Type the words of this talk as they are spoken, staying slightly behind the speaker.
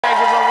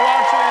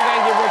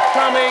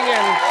coming,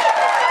 and,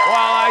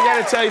 well, I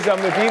gotta tell you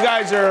something.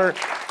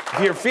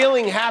 If you're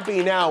feeling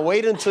happy now,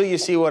 wait until you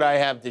see what I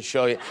have to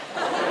show you.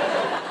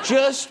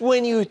 Just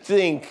when you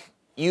think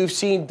you've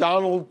seen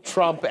Donald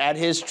Trump at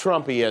his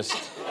Trumpiest,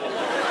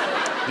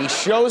 he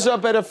shows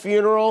up at a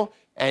funeral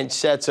and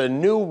sets a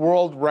new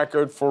world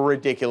record for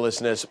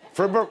ridiculousness.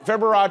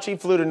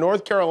 Fiberace flew to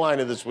North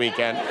Carolina this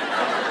weekend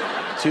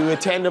to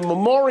attend a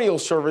memorial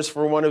service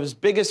for one of his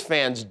biggest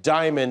fans,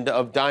 Diamond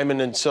of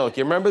Diamond and Silk.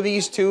 You remember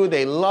these two?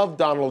 They love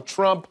Donald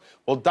Trump.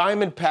 Well,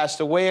 Diamond passed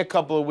away a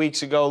couple of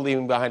weeks ago,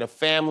 leaving behind a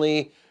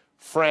family,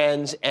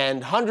 friends,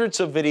 and hundreds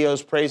of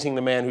videos praising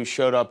the man who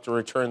showed up to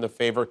return the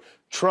favor.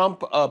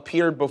 Trump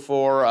appeared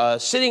before a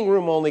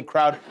sitting-room-only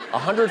crowd.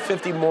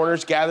 150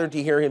 mourners gathered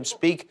to hear him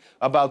speak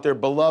about their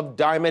beloved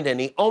Diamond, and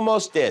he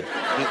almost did.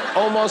 He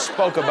almost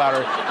spoke about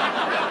her.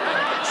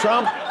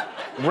 Trump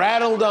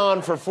rattled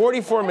on for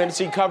 44 minutes.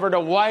 He covered a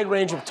wide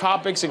range of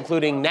topics,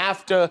 including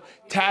NAFTA,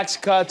 tax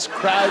cuts,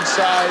 crowd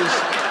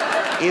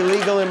size,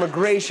 illegal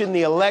immigration,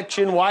 the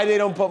election, why they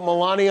don't put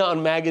Melania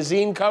on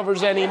magazine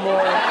covers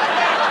anymore,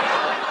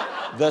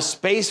 the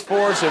Space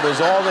Force. It was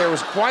all there. It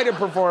was quite a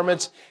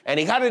performance, and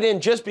he got it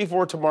in just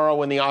before tomorrow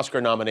when the Oscar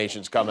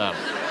nominations come out.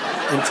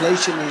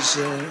 Inflation is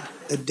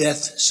a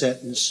death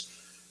sentence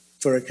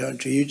for a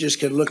country. You just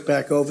can look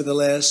back over the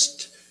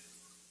last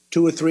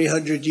 200 or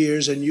 300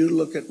 years, and you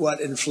look at what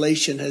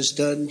inflation has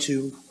done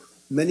to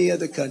many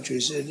other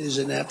countries. It is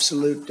an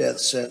absolute death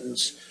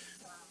sentence.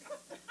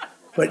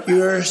 But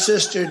your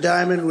sister,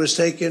 Diamond, was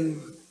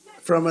taken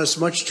from us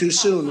much too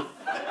soon.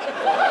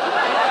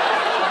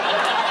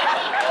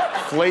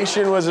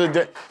 Inflation was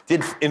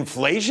did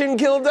inflation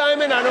kill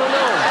Diamond? I don't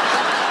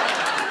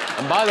know.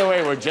 And by the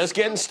way, we're just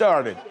getting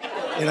started.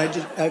 And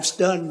I've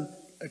done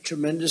a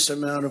tremendous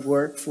amount of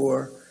work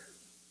for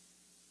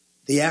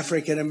the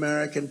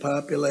African-American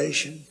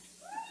population,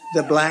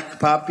 the black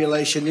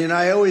population. And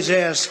I always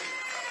ask,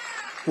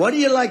 what do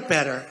you like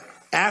better?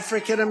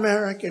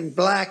 African-American,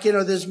 black,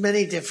 there's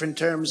many different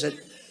terms that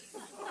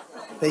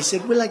they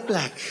said, we like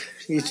black.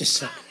 You just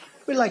said,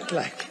 we like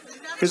black.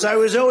 Because I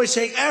was always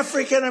saying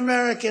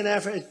African-American,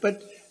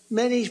 but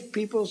many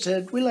people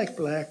said, we like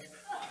black.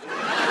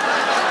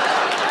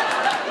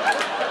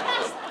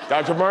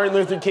 Dr. Martin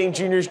Luther King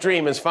Jr.'s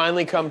dream has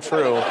finally come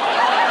true.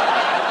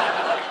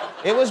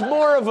 It was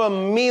more of a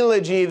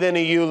melogy than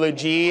a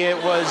eulogy.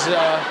 It was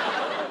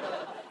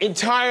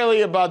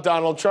entirely about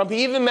Donald Trump.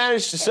 He even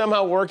managed to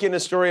somehow work in a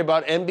story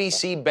about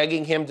NBC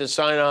begging him to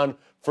sign on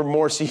for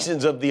more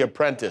seasons of The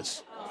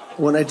Apprentice.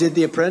 When I did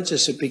The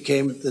Apprentice, it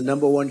became the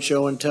 #1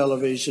 show on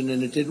television,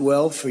 and it did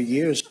well for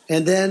years.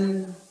 And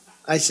then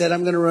I said,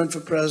 I'm going to run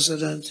for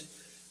president.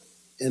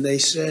 And they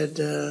said,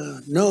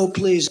 no,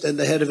 please. Then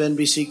the head of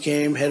NBC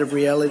came, head of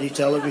reality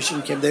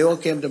television came. They all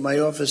came to my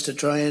office to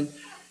try and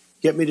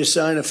get me to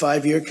sign a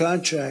 5-year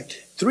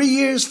contract. 3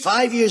 years,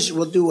 5 years,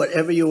 we'll do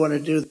whatever you want to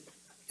do.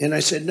 And I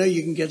said, no,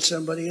 you can get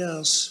somebody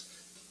else.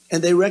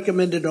 And they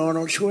recommended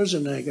Arnold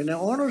Schwarzenegger.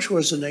 Now, Arnold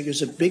Schwarzenegger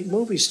is a big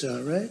movie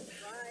star, right?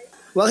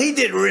 Well, he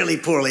did really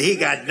poorly. He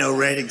got no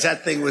ratings.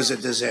 That thing was a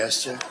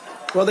disaster.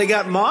 Well, they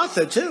got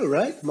Martha, too,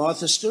 right?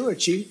 Martha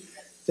Stewart.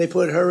 They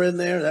put her in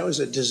there. That was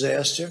a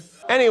disaster.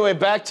 Anyway,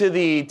 back to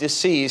the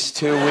deceased,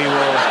 who we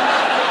will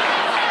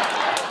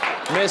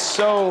miss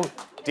so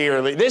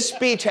dearly. This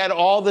speech had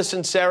all the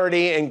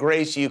sincerity and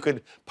grace you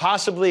could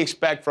possibly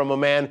expect from a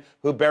man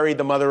who buried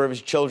the mother of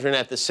his children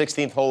at the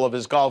 16th hole of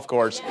his golf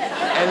course.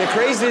 And the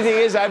crazy thing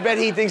is, I bet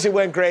he thinks it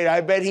went great. I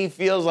bet he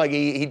feels like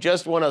he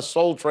just won a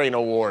Soul Train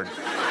award.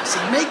 I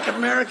said, make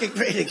America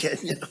great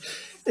again.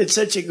 It's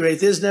such a great,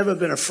 there's never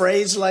been a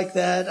phrase like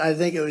that. I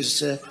think it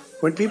was,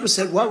 when people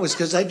said, what was,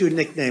 because I do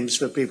nicknames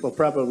for people,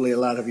 probably a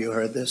lot of you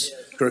heard this.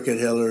 Crooked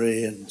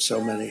Hillary and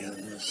so many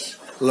others.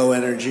 Low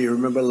Energy,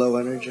 remember Low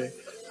Energy?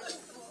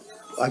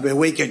 I mean,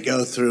 we could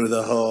go through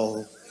the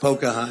whole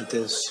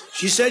Pocahontas.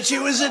 She said she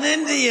was an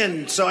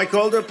Indian, so I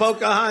called her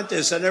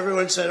Pocahontas, and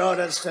everyone said, oh,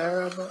 that's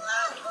terrible.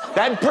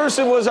 That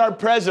person was our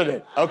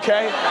president,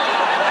 okay?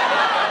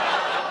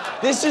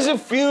 This is a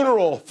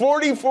funeral.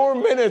 44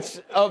 minutes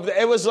of,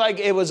 it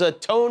was a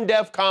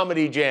tone-deaf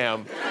comedy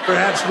jam.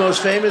 Perhaps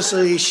most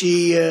famously,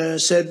 she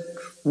said,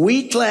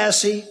 we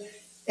classy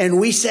and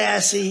we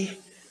sassy,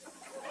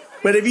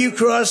 but if you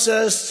cross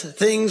us,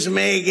 things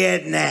may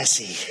get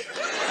nasty.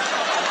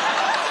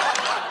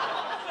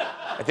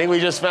 I think we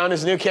just found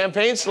his new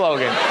campaign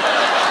slogan.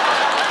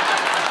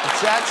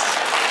 That's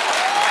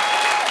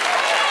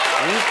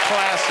we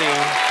classy,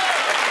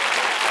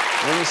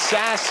 we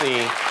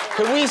sassy.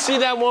 Could we see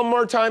that one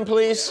more time,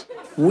 please?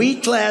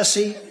 We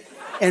classy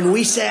and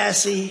we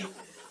sassy,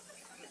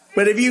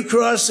 but if you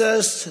cross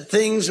us,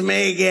 things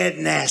may get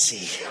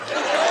nasty.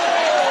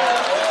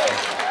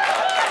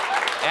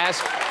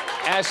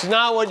 Ask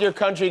not what your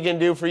country can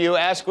do for you.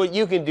 Ask what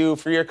you can do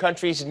for your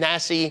country's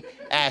nassy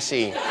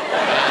assy.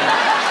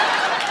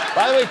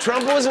 By the way,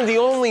 Trump wasn't the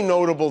only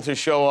notable to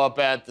show up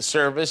at the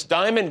service.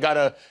 Diamond got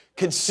a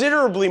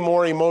considerably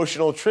more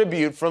emotional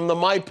tribute from the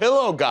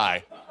MyPillow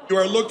guy. You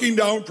are looking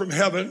down from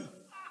heaven,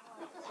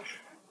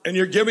 and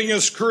you're giving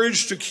us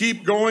courage to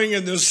keep going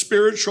in this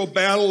spiritual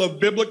battle of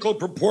biblical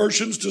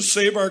proportions to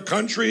save our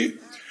country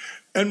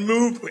and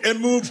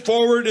move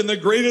forward in the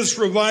greatest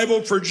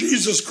revival for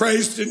Jesus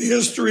Christ in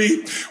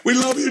history. We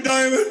love you,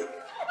 Diamond.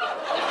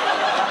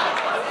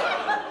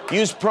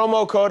 Use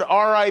promo code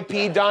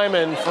RIP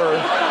Diamond for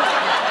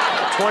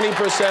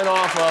 20%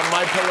 off a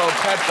MyPillow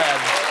pet bed.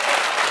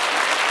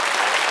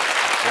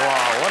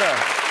 Wow, what a...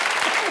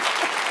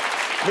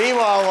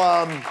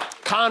 Meanwhile,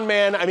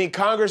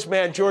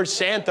 Congressman George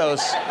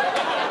Santos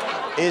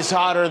is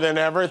hotter than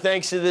ever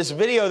thanks to this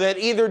video that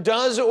either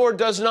does or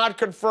does not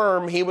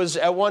confirm he was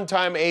at one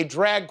time a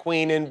drag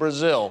queen in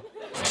Brazil.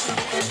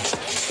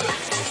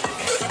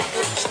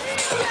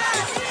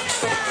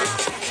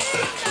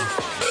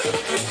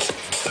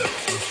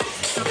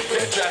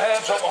 Get your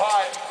hands up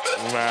high.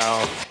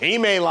 Well, he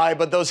may lie,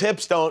 but those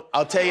hips don't,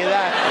 I'll tell you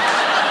that.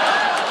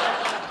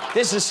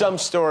 This is some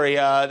story.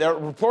 The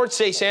reports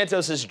say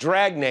Santos's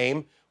drag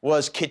name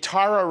was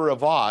Kitara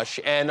Ravache,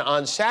 and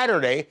on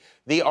Saturday,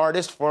 the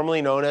artist formerly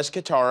known as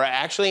Kitara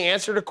actually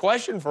answered a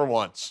question for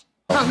once.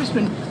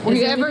 Congressman, were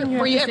you ever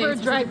a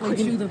drag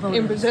queen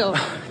in Brazil?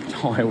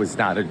 No, I was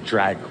not a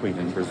drag queen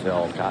in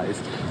Brazil,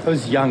 guys. I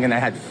was young and I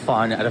had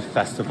fun at a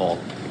festival.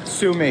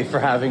 Sue me for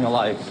having a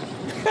life.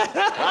 Come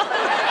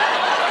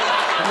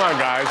on,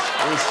 guys.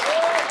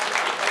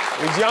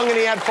 He was young and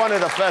he had fun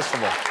at a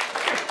festival.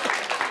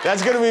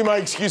 That's going to be my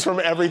excuse from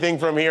everything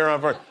from here on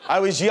forward.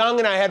 I was young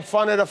and I had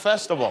fun at a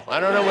festival.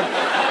 I don't know what...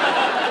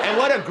 And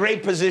what a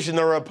great position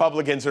the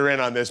Republicans are in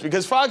on this,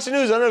 because Fox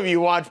News, I don't know if you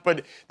watch,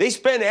 but they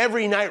spend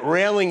every night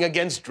railing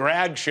against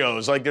drag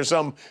shows like there's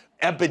some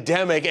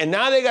epidemic, and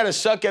now they got to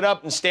suck it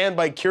up and stand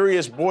by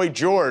Curious Boy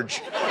George.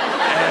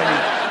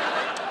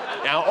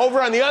 And now,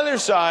 over on the other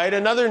side,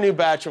 another new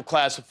batch of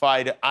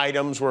classified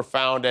items were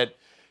found at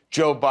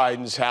Joe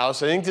Biden's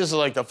house. I think this is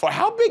like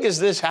how big is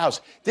this house?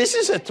 This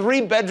is a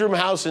 3-bedroom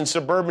house in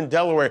suburban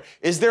Delaware.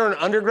 Is there an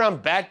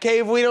underground bat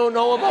cave we don't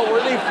know about?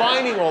 Where are they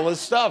finding all this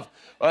stuff?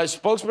 A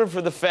spokesman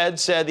for the Fed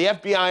said the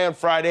FBI on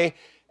Friday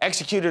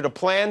executed a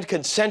planned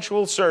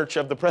consensual search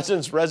of the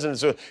president's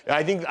residence.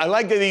 I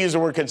like that they use the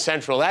word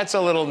consensual. That's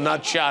a little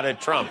nutshot at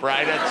Trump,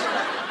 right?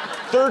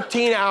 It's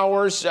 13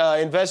 hours.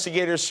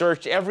 Investigators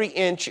searched every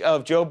inch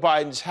of Joe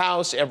Biden's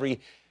house,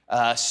 every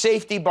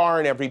safety bar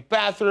in every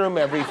bathroom,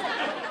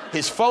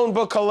 his phone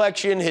book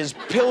collection, his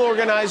pill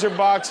organizer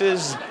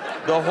boxes,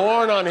 the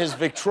horn on his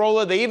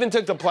Victrola. They even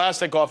took the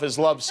plastic off his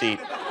love seat.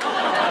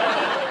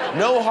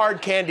 No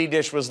hard candy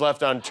dish was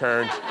left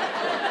unturned.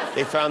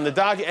 They found the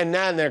document, and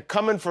now they're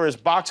coming for his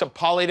box of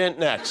Polydent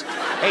next.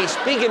 Hey,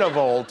 speaking of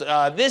old,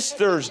 this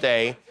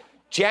Thursday,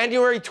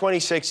 January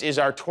 26th, is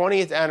our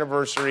 20th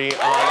anniversary on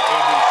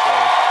ABC.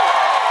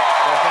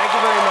 Well, thank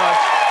you very much.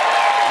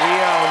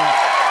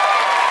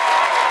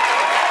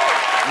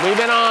 We've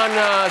been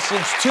on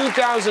since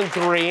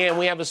 2003, and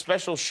we have a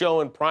special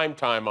show in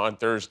primetime on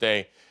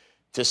Thursday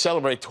to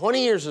celebrate.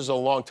 20 years is a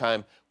long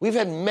time. We've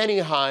had many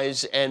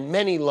highs and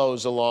many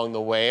lows along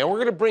the way, and we're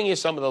going to bring you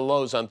some of the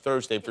lows on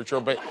Thursday for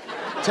sure. But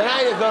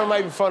tonight, I thought it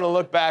might be fun to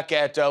look back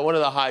at one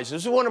of the highs.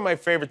 This is one of my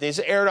favorite things.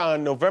 It aired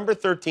on November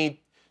 13th,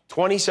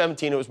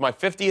 2017. It was my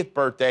 50th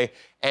birthday,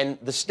 and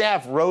the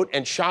staff wrote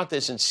and shot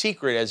this in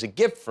secret as a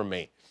gift for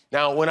me.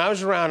 Now, when I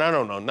was around, I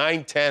don't know,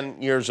 9,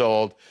 10 years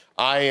old,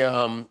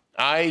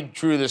 I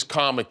drew this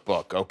comic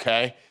book,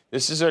 okay?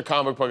 This is a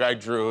comic book I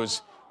drew. It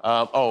was,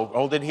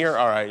 hold it here?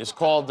 All right. It's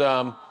called,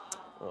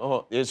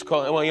 well, you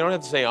don't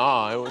have to say,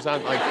 it was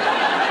not like,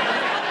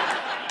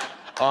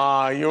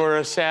 you were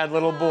a sad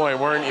little boy,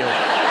 weren't you?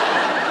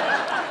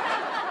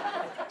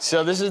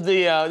 So this is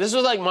this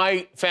was like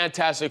my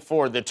Fantastic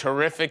Four, the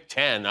Terrific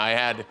 10. I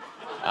had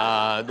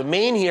the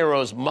main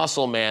hero's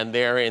Muscle Man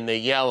there in the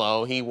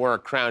yellow. He wore a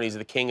crown. He's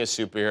the king of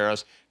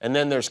superheroes. And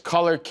then there's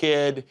Color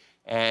Kid.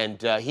 And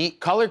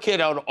Color Kid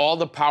had all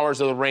the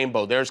powers of the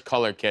rainbow. There's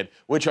Color Kid,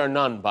 which are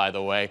none, by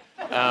the way.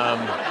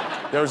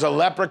 There's a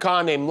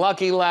leprechaun named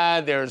Lucky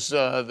Lad. There's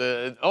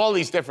all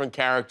these different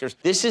characters.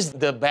 This is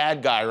the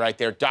bad guy right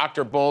there,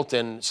 Dr. Bolt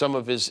and some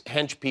of his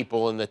hench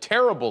people in the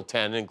Terrible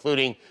 10,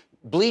 including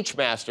Bleach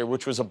Master,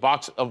 which was a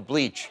box of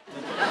bleach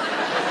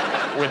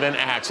with an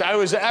axe. I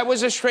was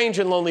a strange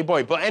and lonely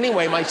boy. But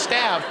anyway, my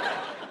staff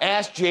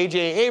asked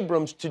J.J.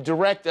 Abrams to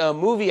direct a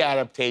movie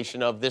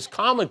adaptation of this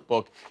comic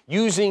book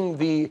using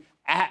the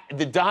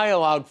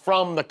dialogue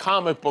from the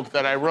comic book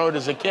that I wrote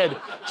as a kid.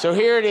 So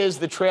here it is,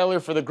 the trailer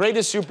for the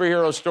greatest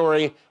superhero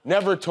story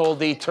never told,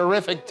 the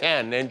Terrific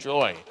 10.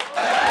 Enjoy.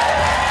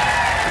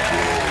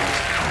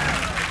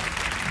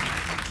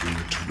 Between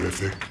the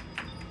terrific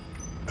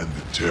and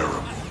the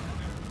terrible.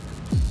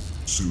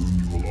 Soon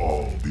you will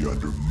all be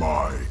under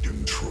my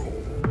control.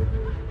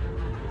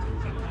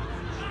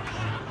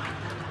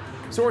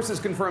 Sources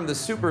confirm the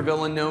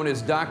supervillain known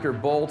as Dr.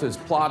 Bolt is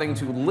plotting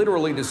to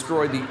literally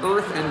destroy the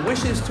Earth and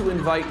wishes to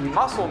invite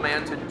Muscle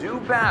Man to do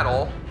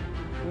battle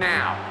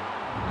now.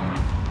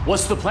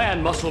 What's the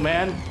plan, Muscle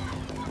Man?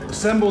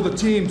 Assemble the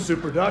team,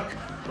 Super Duck.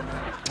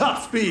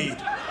 Top speed.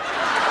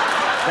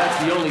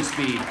 That's the only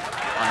speed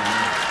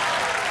I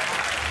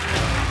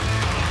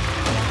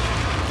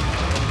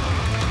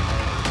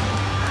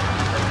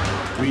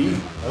We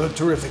are the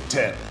Terrific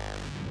 10.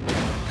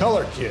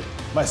 Color Kid,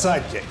 my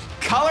sidekick.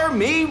 Color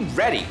me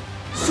ready.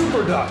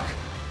 Super Duck.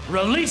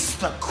 Release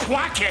the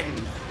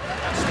Kraken!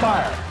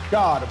 Spire,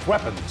 god of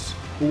weapons.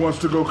 Who wants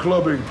to go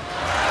clubbing?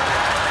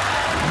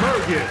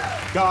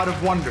 Mergid, god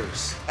of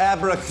wonders.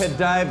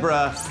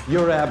 Abracadabra,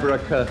 you're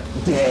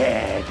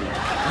abraca-dead.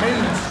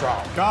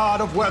 Mainstrom, god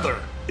of weather.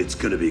 It's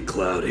gonna be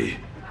cloudy,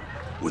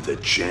 with a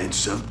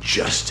chance of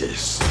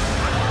justice.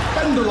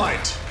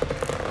 Benderlight,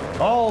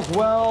 All's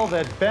well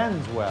that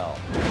bends well.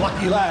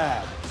 Lucky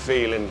Lad.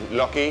 Feeling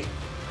lucky?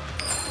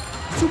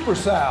 Super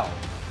Sal,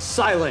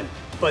 Silent,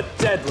 but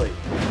deadly.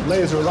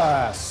 Laser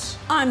Lass.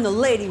 I'm the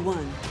lady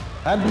one.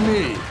 And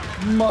me,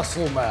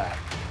 Muscle Man,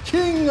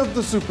 king of the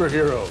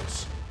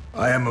superheroes.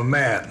 I am a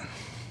man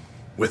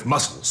with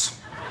muscles.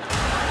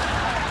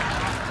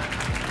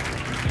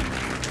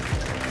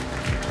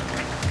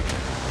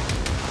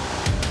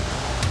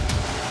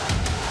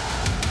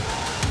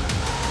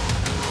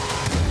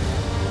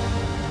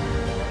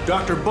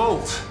 Dr.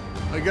 Bolt,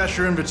 I got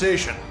your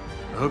invitation.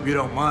 I hope you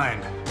don't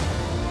mind.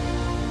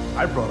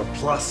 I brought a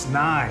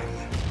 +9.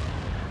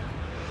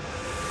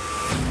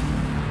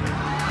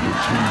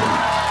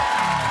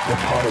 The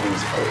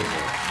party's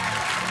over.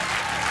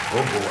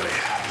 Oh boy.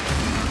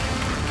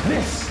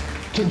 This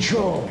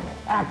control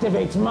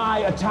activates my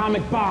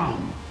atomic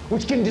bomb,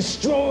 which can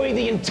destroy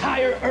the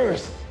entire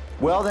Earth.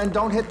 Well, then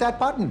don't hit that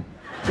button.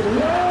 Know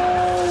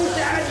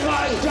that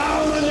my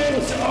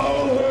dominance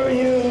over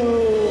you!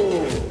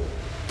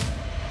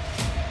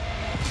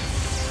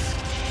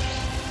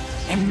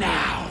 And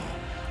now,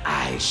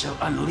 I shall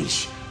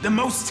unleash the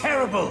most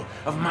terrible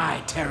of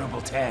my terrible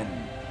 10.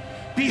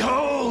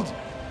 Behold,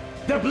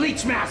 the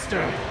Bleach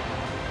Master!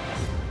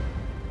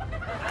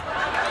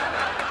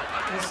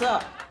 What's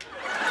up?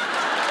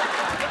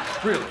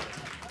 Really?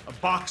 A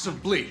box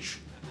of bleach.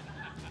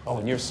 Oh,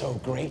 and you're so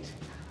great.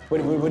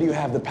 What do you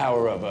have the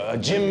power of? A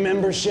gym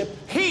membership?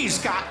 He's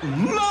got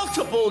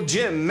multiple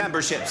gym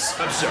memberships.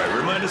 I'm sorry,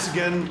 remind us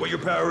again what your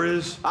power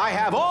is? I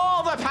have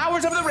all the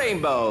powers of the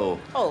rainbow.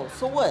 Oh,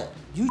 so what?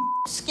 You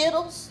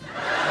Skittles?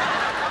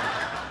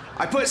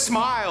 I put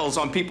smiles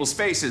on people's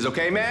faces,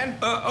 okay, man?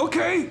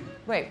 Okay.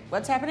 Wait,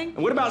 what's happening?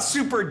 And what about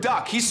Super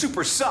Duck? He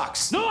super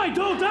sucks. No, I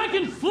don't. I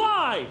can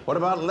fly! What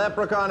about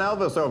Leprechaun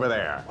Elvis over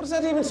there? What is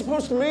that even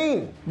supposed to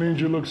mean? Means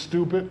you look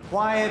stupid.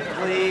 Quiet,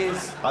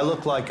 please. I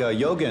look like a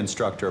yoga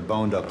instructor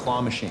boned a claw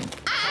machine.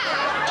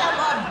 I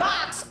am a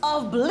box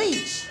of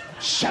bleach.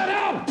 Shut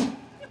up! All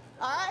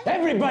right?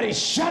 Everybody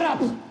shut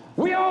up!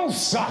 We all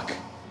suck!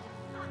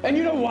 And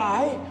you know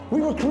why?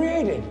 We were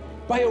created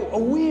by a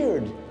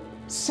weird,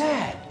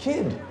 sad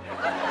kid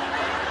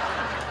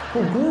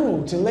who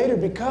grew to later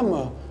become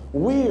a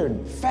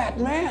weird, fat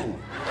man.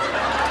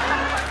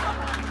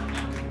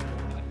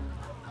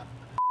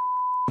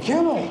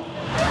 Kimmel.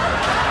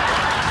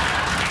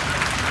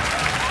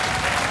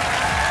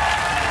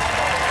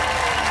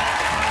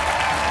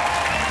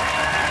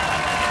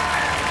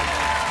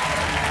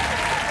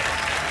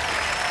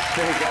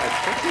 Hey guys,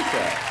 what is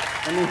that?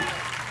 I mean,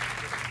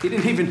 he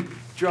didn't even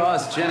draw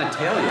his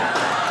genitalia.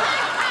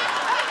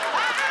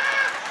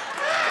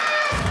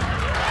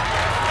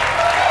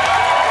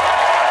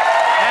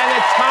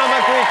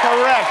 Anatomically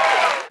correct.